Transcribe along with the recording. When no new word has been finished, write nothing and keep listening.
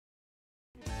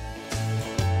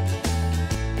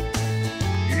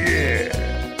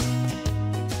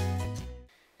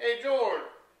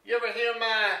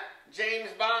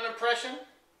impression?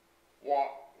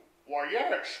 Why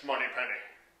yes, Moneypenny.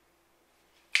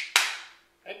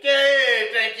 Okay,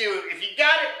 thank you. If you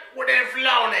got it, well then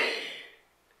flaunt it.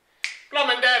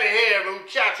 Plumbing Daddy here,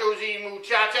 muchachos y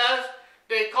muchachas.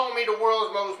 They call me the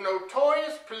world's most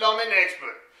notorious plumbing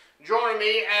expert. Joining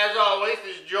me, as always,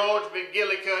 is George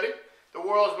McGillicuddy, the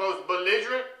world's most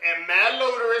belligerent and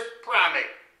malodorous primate.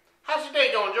 How's your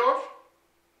day going, George?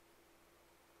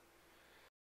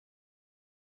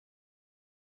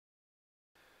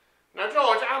 Now,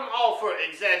 George, I'm all for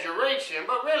exaggeration,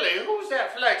 but really, who's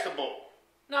that flexible?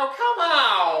 Now, come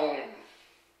on!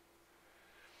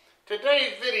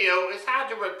 Today's video is how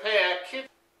to repair kitchen.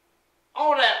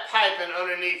 All that piping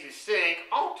underneath the sink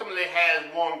ultimately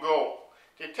has one goal: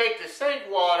 to take the sink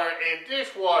water and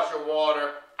dishwasher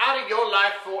water out of your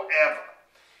life forever.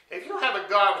 If you have a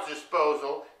garbage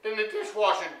disposal, then the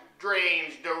dishwasher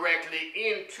drains directly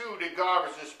into the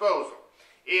garbage disposal.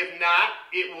 If not,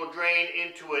 it will drain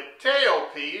into a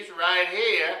tailpiece right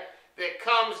here that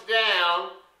comes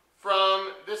down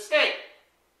from the sink.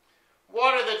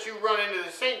 Water that you run into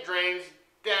the sink drains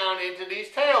down into these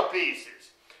tailpieces.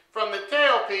 From the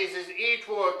tailpieces, each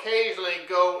will occasionally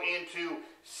go into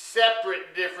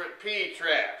separate different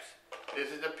P-traps.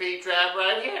 This is the P-trap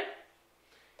right here.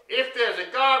 If there's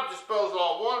a garbage disposal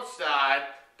on one side,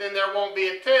 then there won't be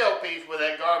a tailpiece where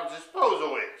that garbage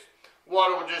disposal is.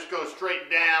 Water will just go straight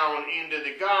down into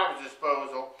the garbage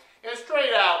disposal and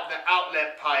straight out the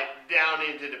outlet pipe down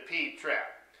into the P-trap.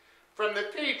 From the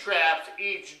P-traps,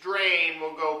 each drain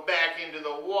will go back into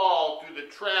the wall through the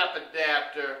trap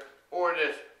adapter or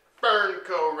this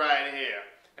Fernco right here.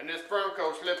 And this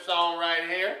Fernco slips on right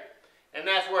here, and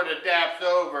that's where it adapts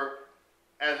over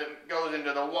as it goes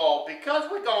into the wall. Because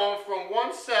we're going from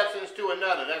one substance to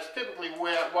another, that's typically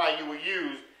why you would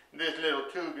use this little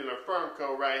tubular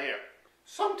Fernco right here.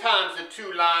 Sometimes the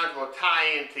two lines will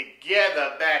tie in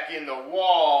together back in the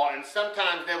wall, and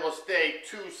sometimes there will stay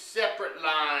two separate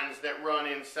lines that run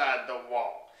inside the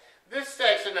wall. This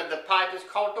section of the pipe is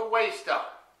called the waste arm.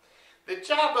 The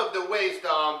job of the waste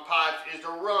arm pipes is to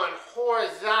run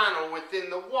horizontal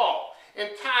within the wall and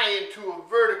tie into a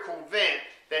vertical vent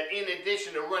that, in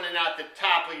addition to running out the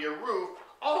top of your roof,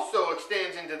 also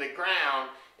extends into the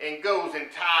ground and goes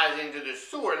and ties into the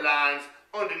sewer lines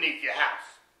underneath your house.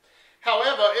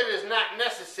 However, it is not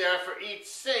necessary for each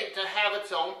sink to have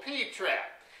its own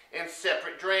P-trap and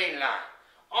separate drain line.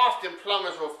 Often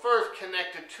plumbers will first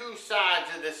connect the two sides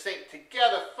of the sink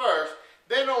together first,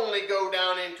 then only go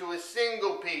down into a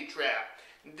single P-trap,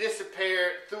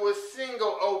 disappear through a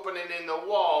single opening in the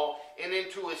wall and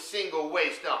into a single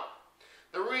waste dump.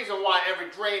 The reason why every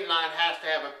drain line has to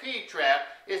have a P-trap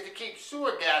is to keep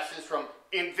sewer gases from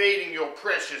invading your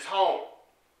precious home.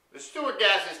 The sewer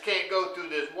gases can't go through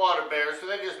this water barrier, so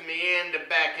they just meander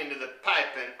back into the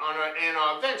piping and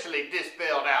are eventually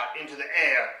dispelled out into the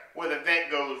air where the vent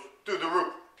goes through the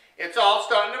roof. It's all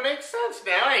starting to make sense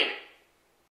now, ain't it?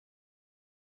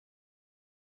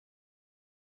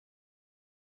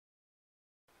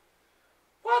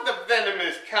 What the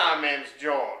venomous comments,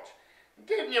 George?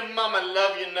 Didn't your mama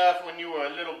love you enough when you were a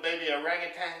little baby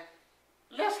orangutan?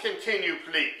 Let's continue,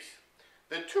 please.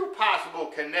 The two possible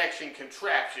connection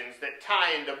contraptions that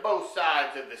tie into both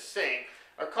sides of the sink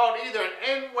are called either an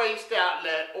end waste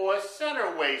outlet or a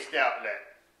center waste outlet,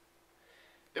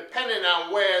 depending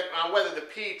on whether the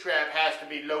P-trap has to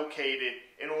be located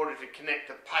in order to connect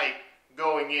the pipe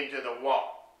going into the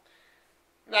wall.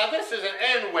 Now, this is an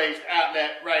end waste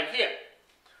outlet right here.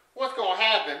 What's going to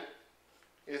happen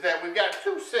is that we've got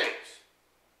two sinks,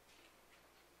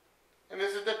 and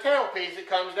this is the tailpiece that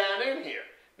comes down in here.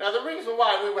 Now, the reason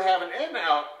why we would have an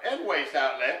end waste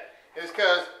outlet is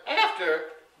because after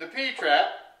the P-trap,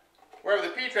 wherever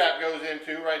the P-trap goes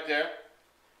into right there,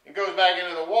 it goes back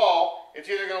into the wall, it's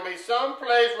either going to be some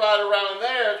place right around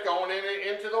there it's going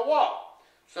into the wall.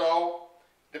 So,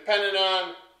 depending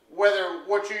on whether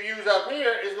what you use up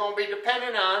here is going to be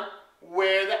dependent on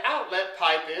where the outlet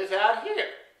pipe is out here.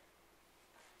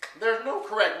 There's no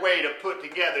correct way to put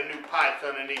together new pipes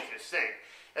underneath the sink,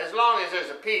 as long as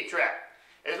there's a P-trap.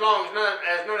 As long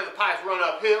as none of the pipes run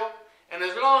uphill, and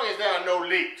as long as there are no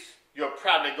leaks, you're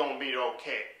probably going to be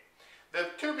okay. The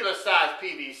tubular-sized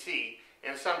PVC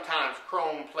and sometimes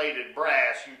chrome-plated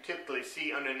brass you typically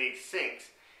see underneath sinks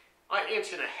are 1.5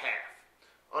 inches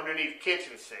underneath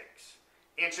kitchen sinks,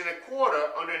 1.25 inches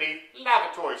underneath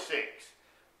lavatory sinks.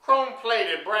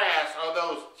 Chrome-plated brass are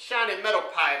those shiny metal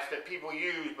pipes that people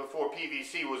used before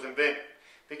PVC was invented.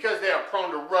 Because they are prone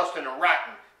to rusting and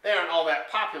rotting, they aren't all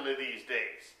that popular these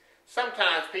days.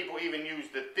 Sometimes people even use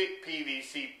the thick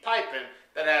PVC piping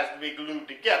that has to be glued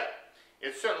together.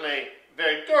 It's certainly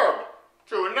very durable,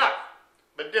 True enough,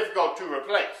 but difficult to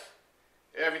replace.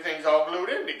 Everything's all glued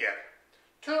in together.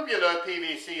 Tubular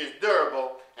PVC is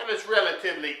durable and it's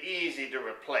relatively easy to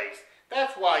replace.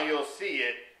 That's why you'll see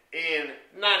it in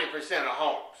 90% of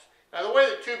homes. Now the way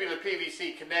that tubular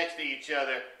PVC connects to each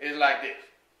other is like this.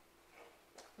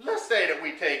 Let's say that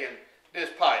we've taken this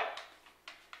pipe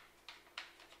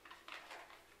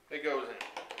that goes in.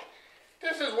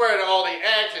 This is where all the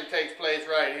action takes place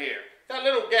right here. That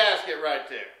little gasket right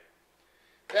there.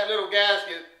 That little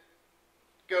gasket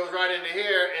goes right into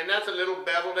here, and that's a little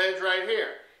beveled edge right here.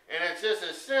 And it's just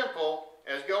as simple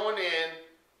as going in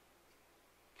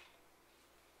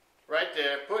right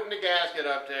there, putting the gasket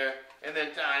up there, and then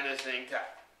tying this thing tight.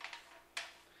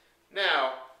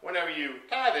 Now, whenever you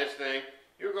tie this thing,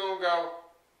 you're going to go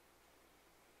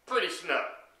pretty snug.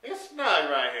 It's snug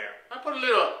right here. I put a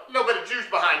little bit of juice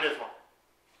behind this one.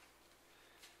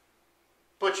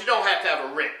 But you don't have to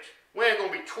have a wrench. We ain't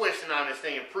going to be twisting on this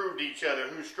thing and prove to each other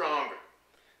who's stronger.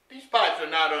 These pipes are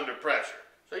not under pressure,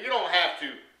 so you don't have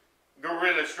to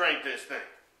gorilla strength this thing.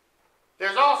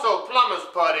 There's also plumber's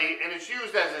putty, and it's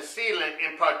used as a sealant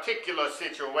in particular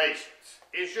situations.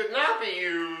 It should not be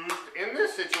used, in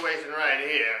this situation right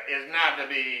here, is not to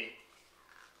be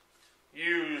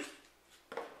used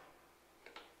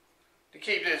to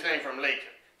keep this thing from leaking.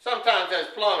 Sometimes as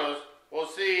plumbers, we'll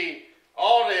see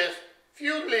all this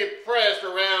futilely pressed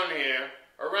around here,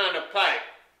 around the pipe.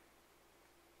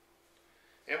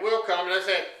 And we'll come and they'll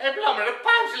say, hey plumber, the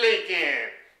pipe's leaking.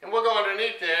 And we'll go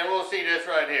underneath there and we'll see this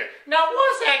right here. Now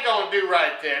what's that going to do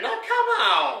right there? Now come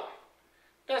on.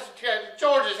 That's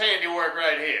George's handiwork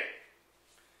right here.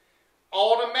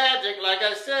 All the magic, like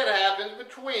I said, happens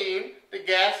between the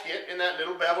gasket and that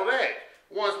little beveled edge.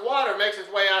 Once water makes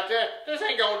its way out there, this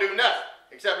ain't going to do nothing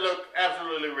except look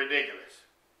absolutely ridiculous.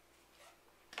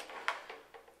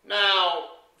 Now,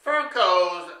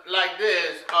 Ferncos like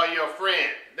this are your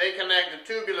friend. They connect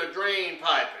the tubular drain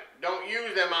piping. Don't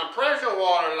use them on pressure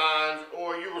water lines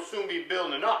or you will soon be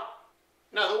building up.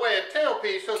 Now, the way a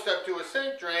tailpiece hooks up to a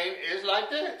sink drain is like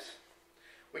this.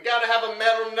 We got to have a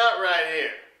metal nut right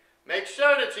here. Make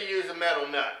sure that you use a metal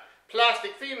nut.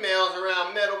 Plastic females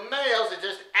around metal males are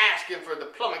just asking for the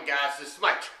plumbing guys to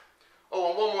smite you. Oh,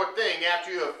 and one more thing.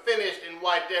 After you have finished and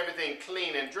wiped everything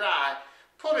clean and dry,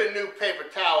 put a new paper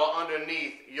towel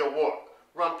underneath your work.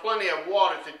 Run plenty of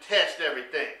water to test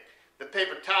everything. The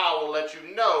paper towel will let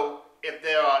you know if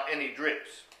there are any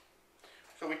drips.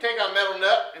 So we take our metal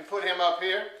nut and put him up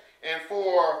here. And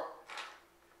for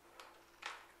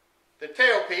the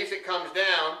tailpiece, it comes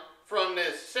down from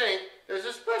this sink. There's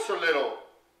a special little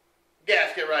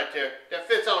gasket right there that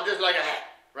fits on just like a hat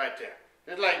right there.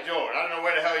 Just like George. I don't know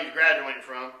where the hell he's graduating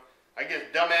from. I guess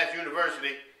dumbass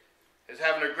university is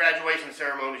having their graduation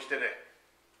ceremonies today.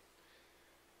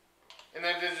 And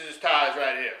then this is just ties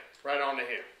right here, right onto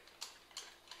here.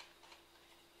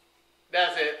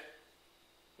 That's it.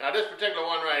 Now this particular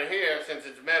one right here, since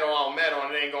it's metal on metal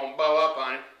and it ain't gonna bow up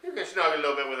on it, you can snug it a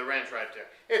little bit with a wrench right there.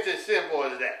 It's as simple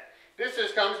as that. This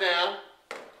just comes down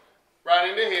right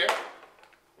into here.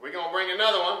 We're gonna bring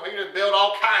another one. We can just build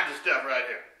all kinds of stuff right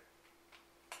here.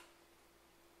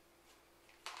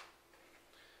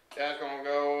 That's gonna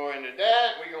go into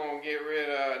that. We're gonna get rid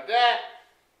of that.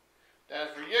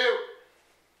 That's for you.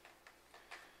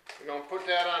 We're gonna put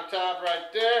that on top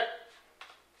right there.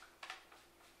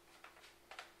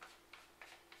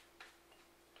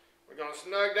 We're gonna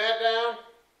snug that down.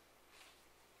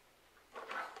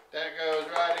 That goes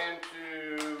right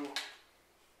into.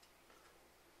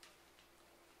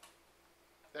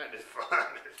 That is fun.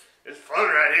 It's fun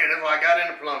right here. That's why I got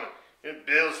into plumbing. Just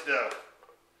build stuff.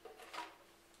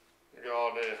 Look at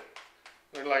all this.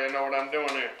 Looks like I know what I'm doing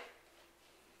here.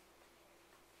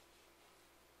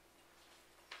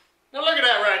 Now look at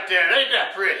that right there. Ain't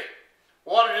that pretty?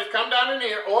 Water just come down in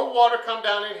here, or water come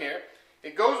down in here.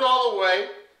 It goes all the way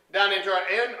down into our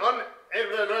end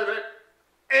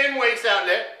waste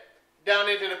outlet, down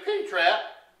into the P-trap,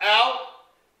 out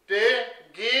there,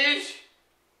 gish.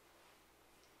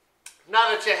 Now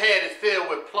that your head is filled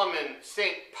with plumbing,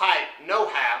 sink, pipe,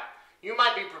 know-how, you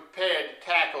might be prepared to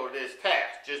tackle this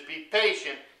task. Just be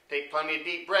patient. Take plenty of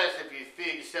deep breaths if you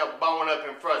feel yourself bowing up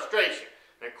in frustration.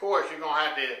 And of course, you're going to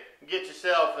have to get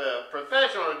yourself a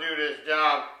professional to do this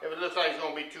job if it looks like it's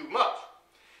going to be too much.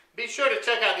 Be sure to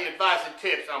check out the advice and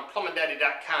tips on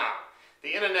PlumbingDaddy.com,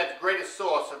 the internet's greatest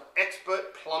source of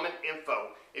expert plumbing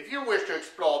info, if you wish to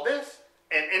explore this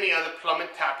and any other plumbing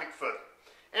topic further.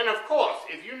 And of course,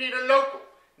 if you need a local,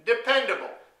 dependable,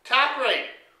 top-rated,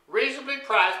 reasonably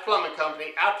priced plumbing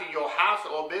company out to your house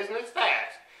or business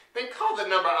fast, then call the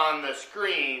number on the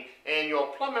screen and your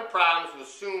plumbing problems will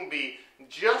soon be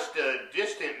just a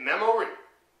distant memory.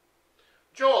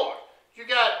 George, you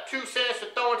got 2 cents to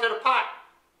throw into the pot?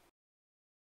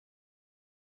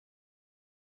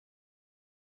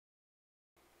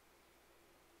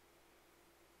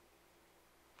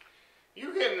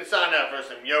 You getting signed up for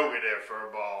some yoga there,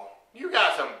 Furball. You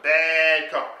got some bad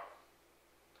karma.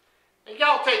 And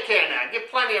y'all take care now.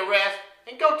 Get plenty of rest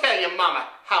and go tell your mama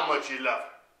how much you love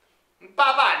her.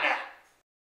 Bye-bye now.